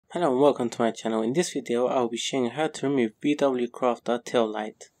Hello and welcome to my channel. In this video I will be showing you how to remove BW Crafter tail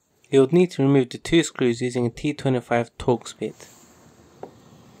light. You would need to remove the two screws using a T25 Torx bit.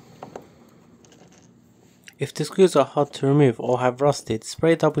 If the screws are hard to remove or have rusted,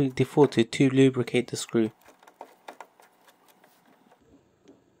 spray WD-40 to lubricate the screw.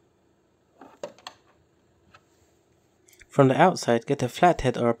 From the outside, get a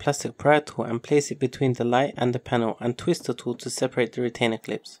flathead or a plastic pry tool and place it between the light and the panel and twist the tool to separate the retainer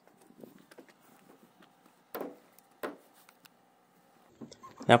clips.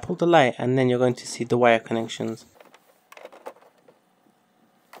 Now pull the light and then you're going to see the wire connections.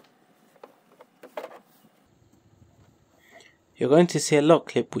 You're going to see a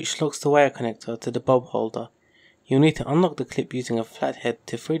lock clip which locks the wire connector to the bulb holder. You'll need to unlock the clip using a flathead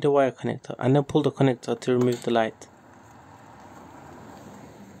to free the wire connector and then pull the connector to remove the light.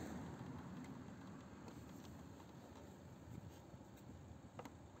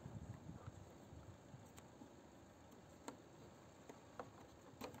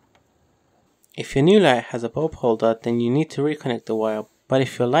 If your new light has a bulb holder, then you need to reconnect the wire, but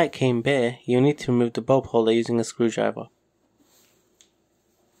if your light came bare, you'll need to remove the bulb holder using a screwdriver.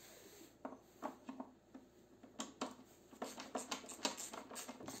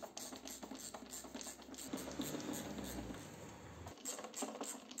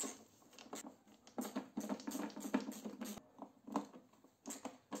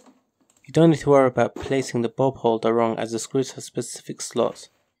 You don't need to worry about placing the bulb holder wrong as the screws have specific slots.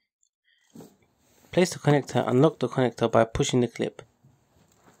 Place the connector and lock the connector by pushing the clip.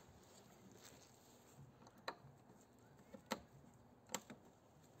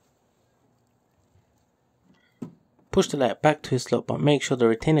 Push the light back to its slot but make sure the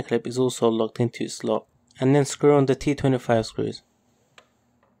retainer clip is also locked into its slot, and then screw on the T25 screws.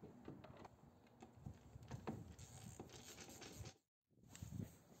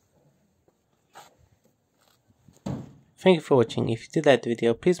 Thank you for watching. If you did like the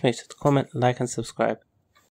video, please make sure to comment, like and subscribe.